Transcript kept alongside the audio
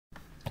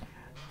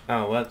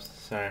Oh, whoops.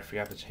 Sorry, I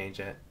forgot to change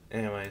it.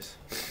 Anyways,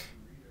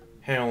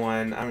 hey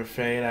everyone. I'm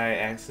afraid I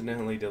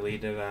accidentally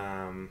deleted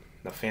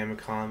the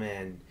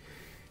FamiCom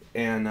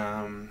and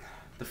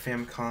the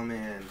FamiCom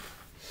and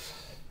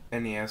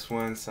N.E.S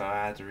one, so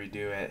I had to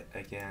redo it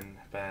again.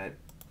 But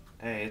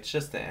hey, it's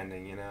just the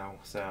ending, you know.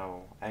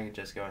 So I can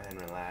just go ahead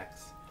and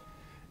relax.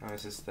 Oh,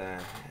 it's just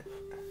this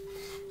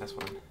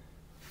one.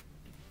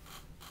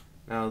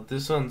 Now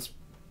this one's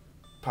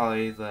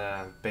probably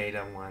the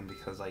beta one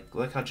because like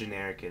look how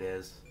generic it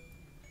is.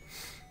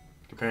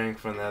 Comparing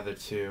from the other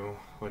two,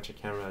 which I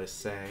can't really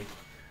say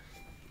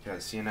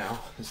because you know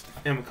it's the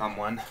FamiCom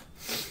one.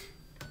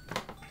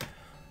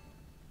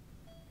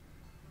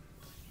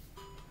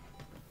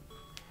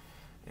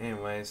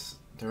 Anyways,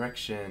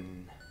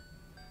 direction.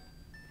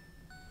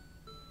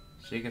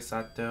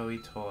 Shigesato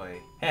Itoi.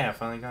 Hey, I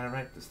finally got it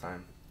right this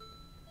time.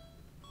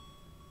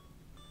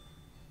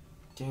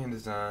 Game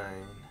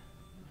design.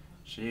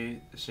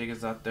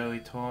 Shigesato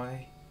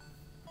Itoi.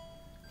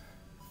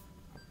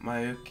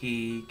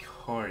 Mayuki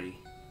Kori.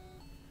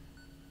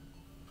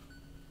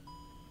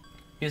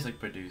 Music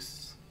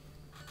produced.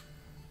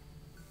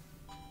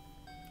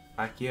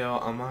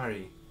 Akio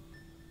Amari.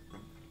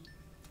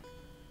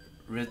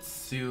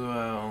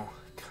 Ritsuo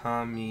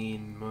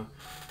Kamimura.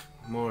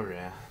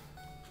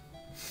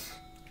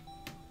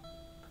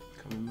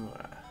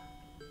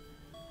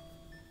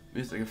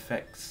 Music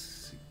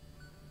effects.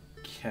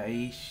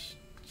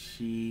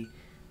 Keiichi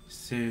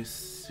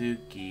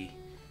Suzuki.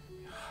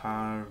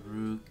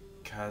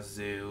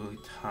 Harukazu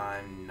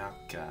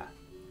Tanaka.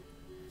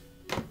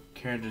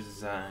 Character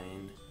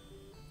design.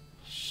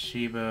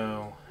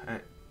 Shinbo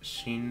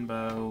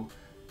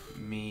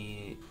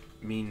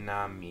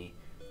Minami.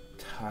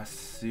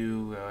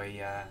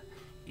 Tatsuya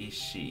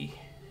Ishii.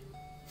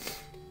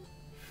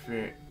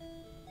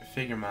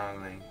 Figure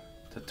modeling.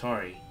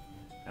 Totori.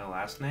 Her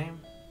last name?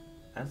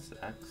 That's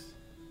X.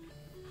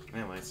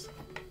 Anyways.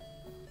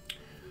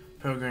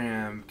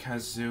 Program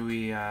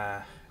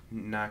Kazuya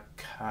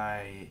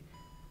Nakai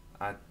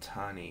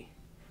Atani.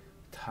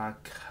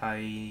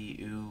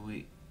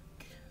 Takayuki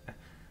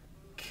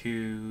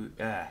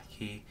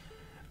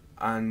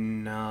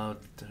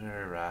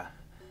Anodura.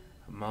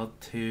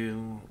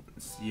 Motu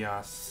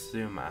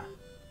Yasuma.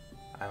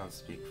 I don't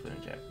speak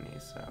fluent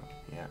Japanese, so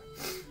yeah.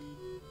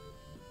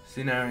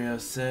 Scenario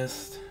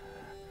assist.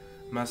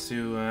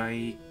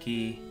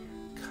 Masuaiki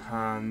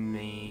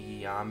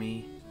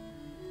Kamiyami.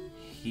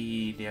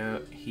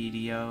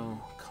 Hideo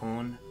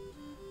Kon.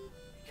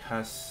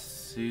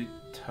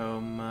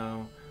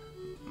 Kasutomo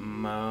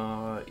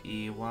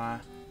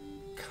Moiwa.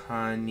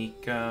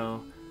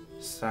 Kaniko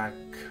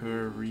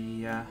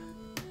Sakuria.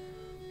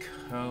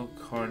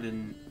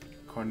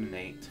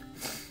 Coordinate.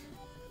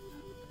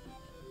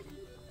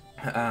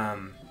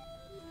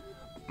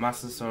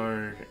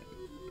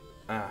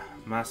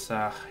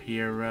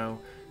 Masahiro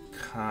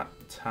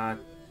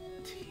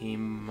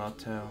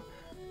Tatimoto.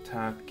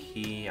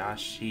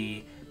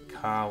 Takeyashi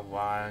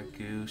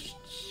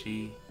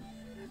Kawaguchi.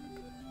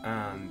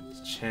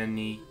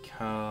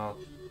 Cheniko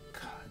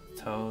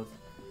Kato.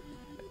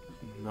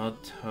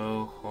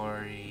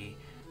 Motohori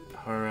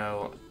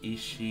Horo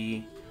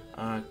Ishii.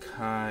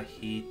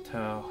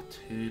 Akahito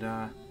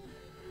Tuda.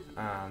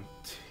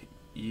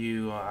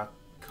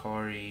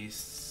 Yuakori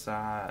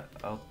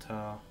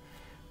Saoto.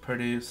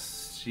 Produce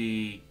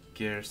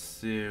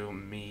Shigeru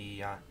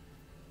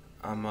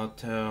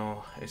Miyamoto.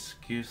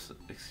 Excuse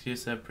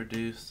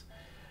produce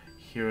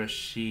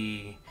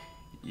Hiroshi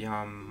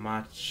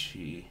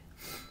Yamachi.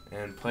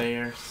 And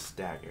player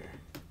Staggger.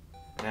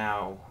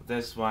 Now,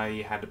 this is why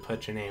you had to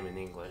put your name in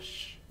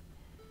English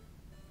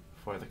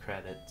for the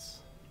credits.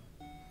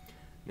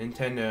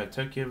 Nintendo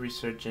Tokyo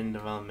Research and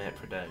Development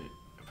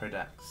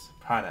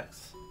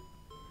Products.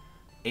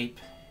 Ape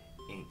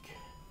Inc.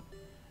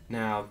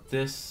 Now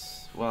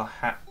this will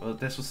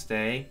this will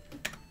stay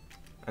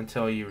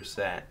until you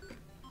reset.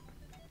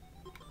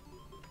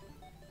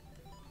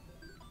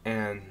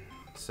 And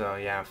so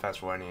yeah, I'm fast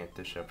forwarding it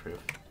to show proof.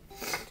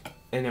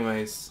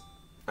 Anyways,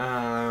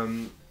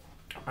 I'm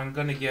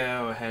gonna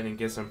go ahead and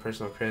get some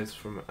personal credits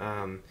from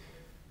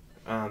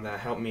that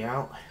helped me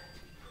out.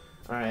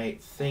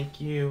 Alright, thank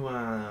you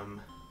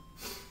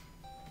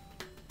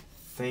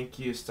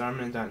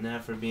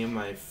Starman.net for being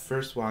my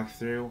first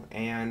walkthrough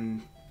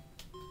and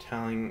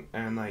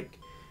like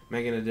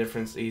making a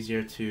difference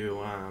easier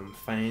to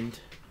find.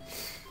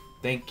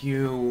 Thank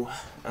you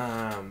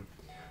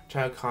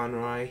Child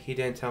Conroy. He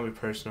didn't tell me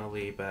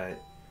personally, but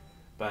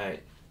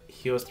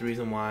he was the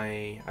reason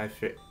why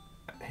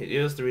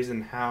it was the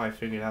reason how I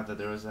figured out that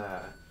there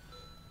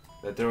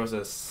was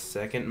a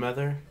second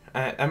mother.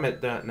 I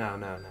meant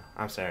no.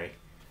 I'm sorry.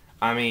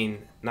 I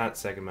mean, not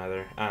second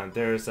mother.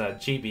 There's a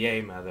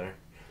G.B.A. mother,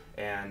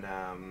 and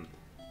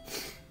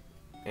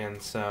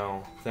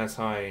so that's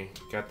how I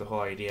got the whole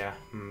idea.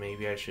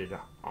 Maybe I should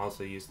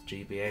also use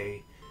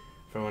G.B.A.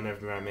 for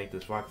whenever I make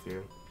this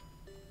walkthrough.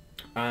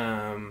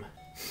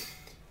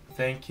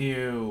 Thank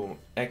you,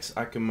 Puppy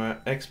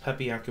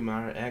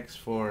Akumara X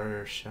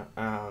for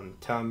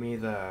telling me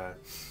the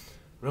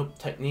rope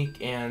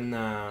technique and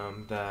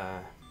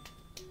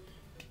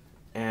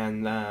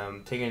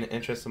taking an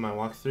interest in my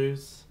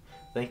walkthroughs.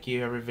 Thank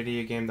you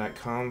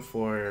everyvideogame.com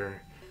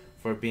for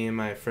being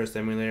my first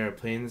emulator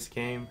playing this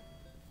game.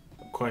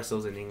 Of course it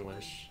was in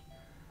English.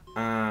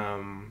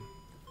 What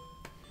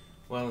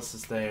else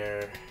is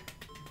there?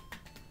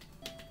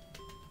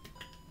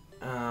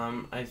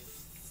 I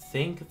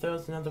think there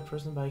was another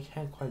person, but I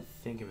can't quite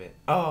think of it.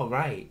 Oh,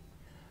 right.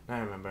 I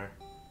remember.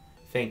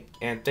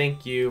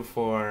 Thank you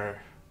for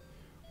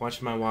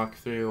watching my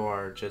walkthrough,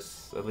 or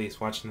just at least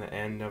watching the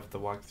end of the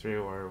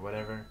walkthrough or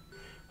whatever.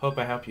 Hope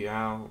I help you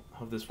out.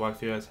 Hope this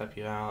walkthrough has helped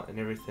you out and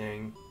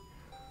everything.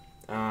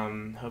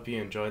 Hope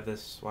you enjoyed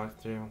this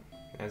walkthrough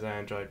as I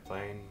enjoyed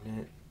playing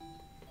it.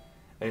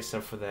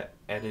 Except for the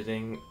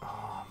editing.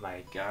 Oh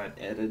my god,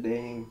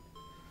 editing.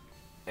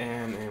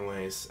 And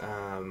anyways,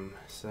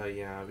 so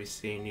yeah, I'll be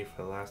seeing you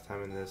for the last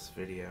time in this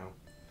video.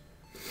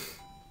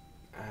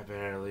 I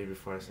better leave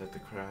before I start to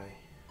cry.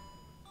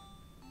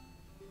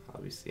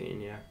 I'll be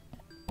seeing ya.